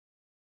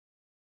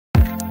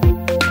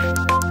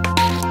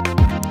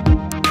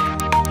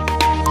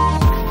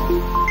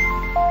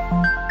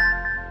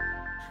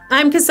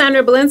I'm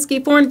Cassandra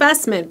Belinsky for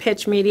Investment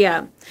Pitch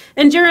Media.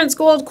 Endurance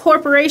Gold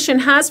Corporation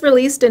has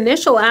released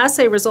initial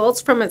assay results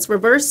from its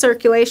reverse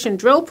circulation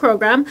drill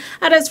program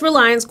at its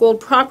Reliance Gold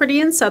property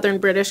in southern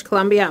British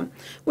Columbia.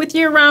 With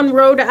year-round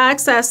road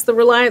access, the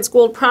Reliance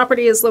Gold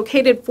property is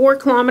located 4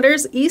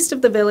 kilometers east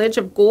of the village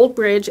of Gold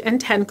Bridge and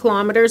 10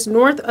 kilometers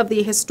north of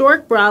the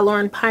historic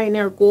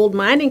Bralorne-Pioneer gold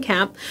mining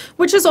camp,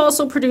 which has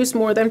also produced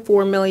more than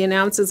 4 million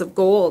ounces of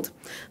gold.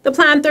 The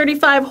planned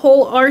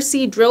 35-hole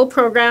RC drill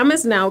program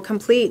is now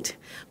complete.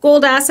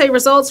 Gold assay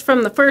results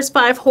from the first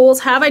 5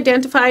 holes have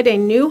identified a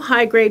new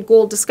high-grade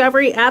gold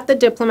discovery at the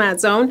Diplomat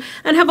Zone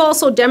and have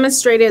also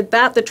demonstrated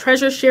that the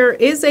Treasure Shear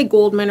is a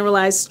gold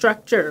mineralized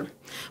structure.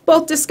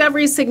 Both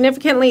discoveries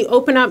significantly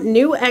open up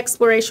new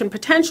exploration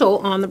potential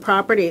on the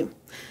property.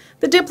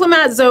 The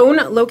Diplomat Zone,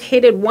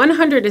 located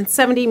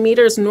 170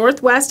 meters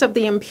northwest of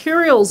the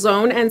Imperial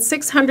Zone and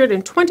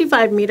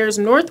 625 meters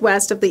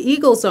northwest of the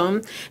Eagle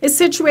Zone, is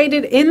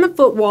situated in the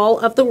footwall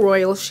of the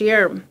Royal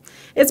Shear.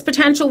 Its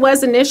potential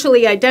was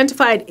initially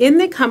identified in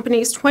the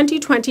company's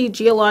 2020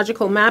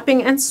 geological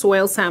mapping and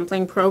soil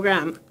sampling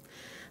program.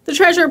 The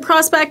Treasure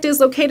prospect is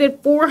located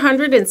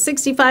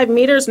 465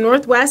 meters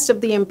northwest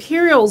of the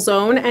Imperial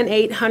Zone and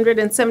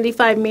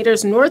 875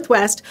 meters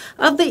northwest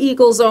of the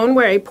Eagle Zone,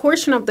 where a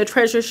portion of the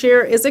Treasure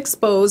Shear is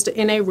exposed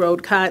in a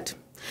road cut.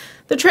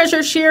 The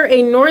Treasure Shear,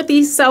 a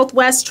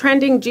northeast-southwest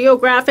trending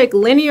geographic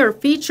linear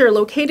feature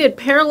located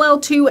parallel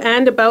to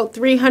and about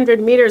 300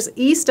 meters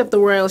east of the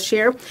Royal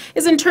Shear,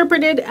 is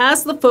interpreted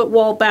as the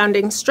footwall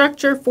bounding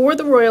structure for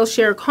the Royal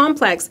Shear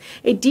complex,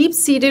 a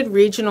deep-seated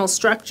regional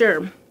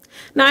structure.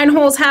 9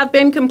 holes have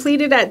been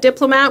completed at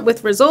Diplomat,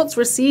 with results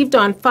received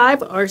on 5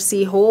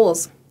 RC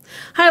holes.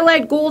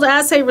 Highlight gold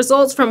assay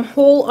results from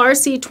hole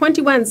RC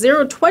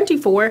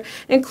 21024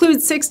 include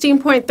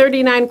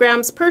 16.39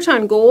 grams per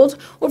ton gold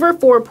over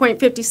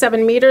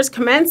 4.57 meters,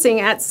 commencing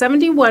at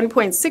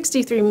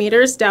 71.63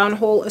 meters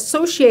downhole,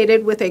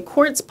 associated with a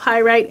quartz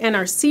pyrite and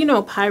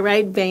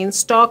arsenopyrite vein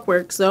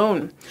stockwork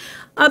zone.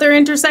 Other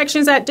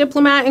intersections at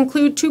Diplomat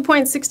include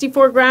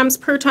 2.64 grams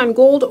per ton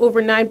gold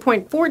over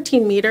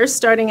 9.14 meters,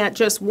 starting at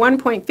just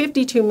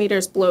 1.52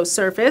 meters below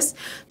surface,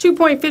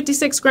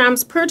 2.56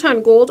 grams per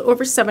ton gold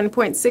over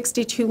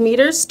 7.62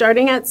 meters,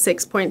 starting at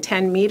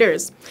 6.10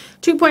 meters,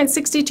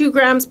 2.62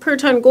 grams per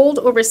ton gold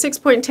over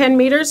 6.10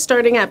 meters,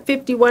 starting at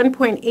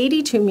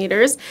 51.82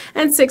 meters,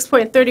 and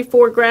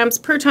 6.34 grams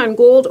per ton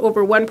gold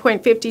over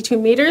 1.52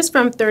 meters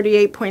from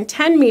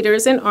 38.10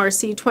 meters in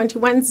RC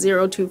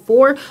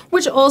 21024,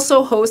 which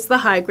also hosts the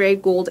high-grade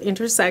gold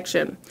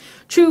intersection.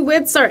 True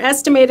widths are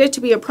estimated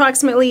to be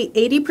approximately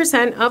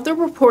 80% of the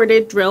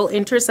reported drill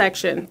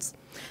intersections.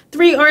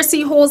 3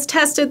 RC holes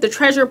tested the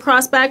Treasure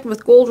prospect,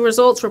 with gold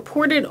results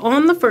reported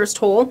on the first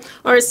hole,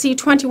 RC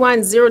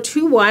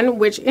 21021,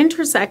 which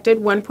intersected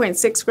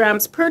 1.6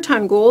 grams per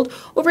ton gold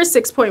over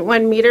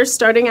 6.1 meters,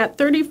 starting at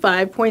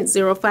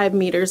 35.05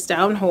 meters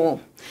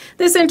downhole.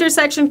 This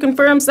intersection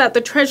confirms that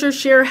the Treasure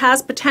Shear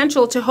has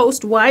potential to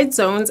host wide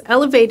zones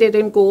elevated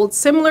in gold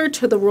similar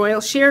to the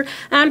Royal Shear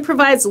and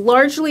provides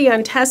largely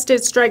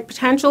untested strike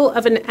potential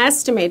of an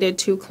estimated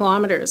 2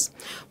 kilometers.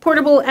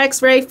 Portable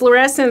X-ray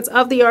fluorescence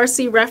of the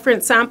RC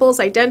reference samples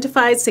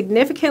identified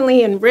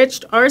significantly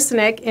enriched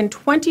arsenic in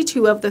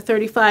 22 of the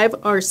 35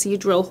 RC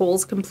drill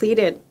holes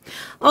completed.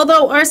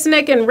 Although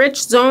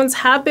arsenic-enriched zones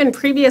have been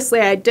previously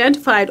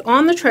identified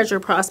on the Treasure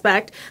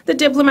prospect, the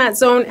Diplomat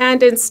Zone,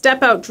 and in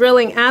step-out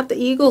drilling at the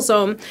Eagle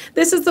Zone,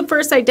 this is the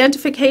first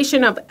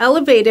identification of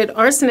elevated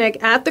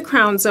arsenic at the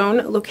Crown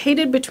Zone,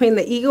 located between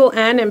the Eagle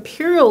and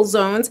Imperial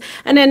Zones,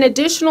 and an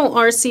additional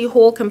RC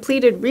hole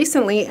completed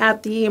recently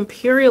at the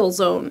Imperial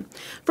Zone.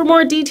 For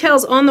more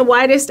details on the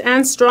widest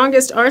and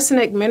strongest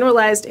arsenic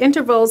mineralized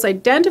intervals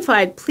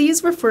identified,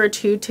 please refer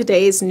to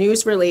today's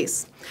news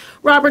release.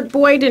 Robert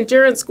Boyd,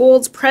 Endurance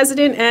Gold's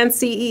president and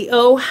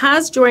CEO,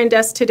 has joined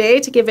us today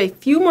to give a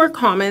few more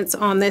comments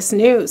on this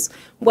news.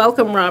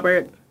 Welcome,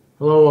 Robert.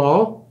 Hello,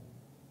 all.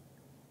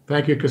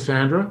 Thank you,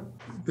 Cassandra.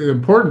 The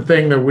important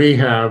thing that we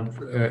have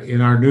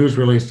in our news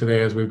release today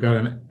is we've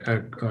got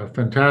a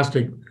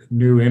fantastic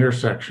new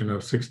intersection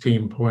of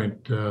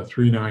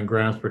 16.39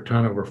 grams per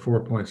ton over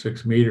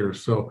 4.6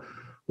 meters. So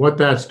what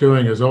that's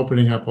doing is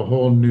opening up a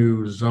whole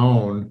new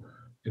zone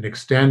and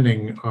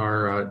extending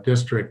our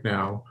district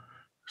now.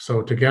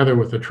 So together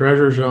with the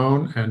Treasure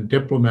Zone and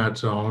Diplomat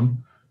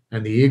Zone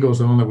and the Eagle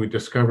Zone that we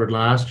discovered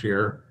last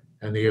year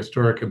and the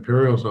historic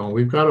Imperial Zone,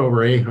 we've got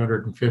over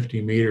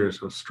 850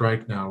 meters of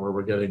strike now, where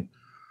we're getting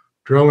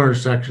drill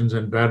intersections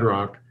in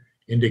bedrock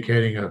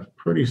indicating a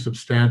pretty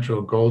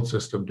substantial gold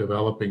system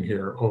developing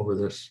here over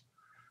this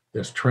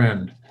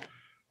trend.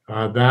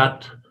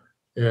 And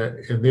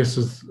this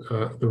is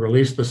the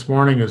release this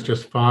morning is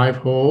just 5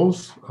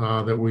 holes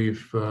that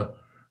we've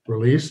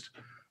released,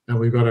 and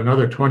we've got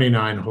another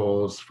 29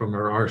 holes from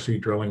our RC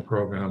drilling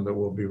program that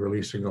we'll be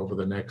releasing over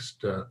the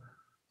next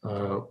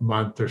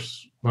month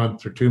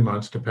or 2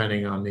 months,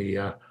 depending on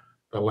the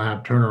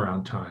lab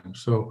turnaround time.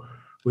 So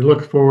we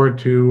look forward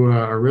to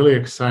a really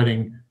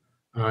exciting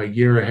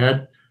year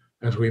ahead.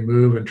 as we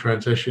move and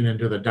transition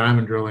into the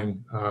diamond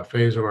drilling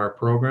phase of our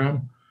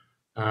program,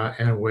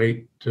 and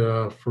wait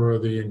for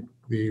the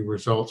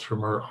results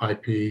from our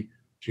IP,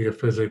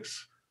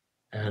 geophysics,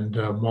 and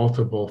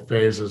multiple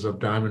phases of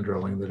diamond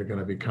drilling that are going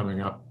to be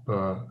coming up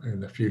in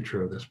the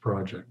future of this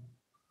project.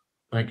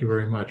 Thank you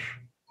very much.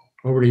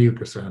 Over to you,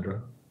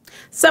 Cassandra.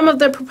 Some of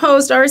the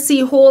proposed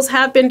RC holes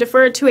have been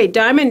deferred to a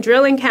diamond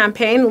drilling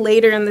campaign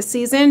later in the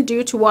season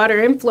due to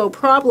water inflow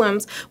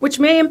problems, which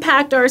may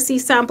impact RC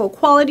sample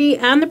quality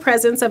and the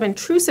presence of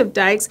intrusive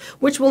dikes,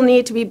 which will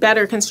need to be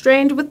better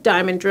constrained with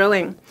diamond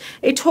drilling.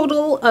 A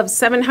total of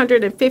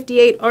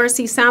 758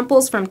 RC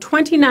samples from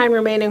 29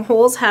 remaining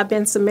holes have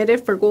been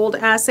submitted for gold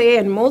assay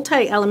and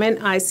multi-element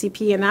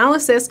ICP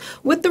analysis,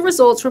 with the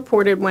results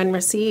reported when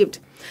received.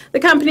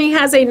 The company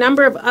has a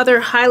number of other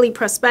highly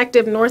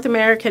prospective North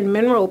American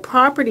mineral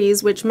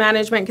properties which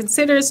management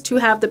considers to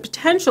have the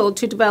potential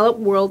to develop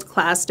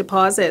world-class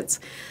deposits.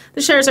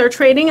 The shares are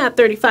trading at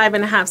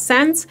 35.5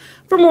 cents.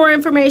 For more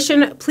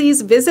information,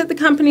 please visit the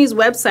company's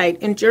website,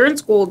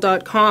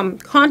 endurancegold.com.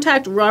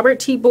 Contact Robert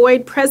T.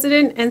 Boyd,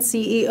 President and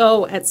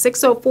CEO, at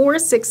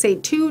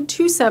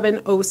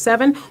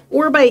 604-682-2707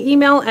 or by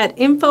email at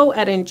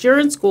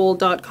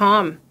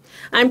info@endurancegold.com.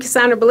 I'm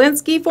Cassandra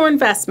Belinsky for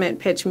Investment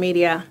Pitch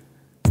Media.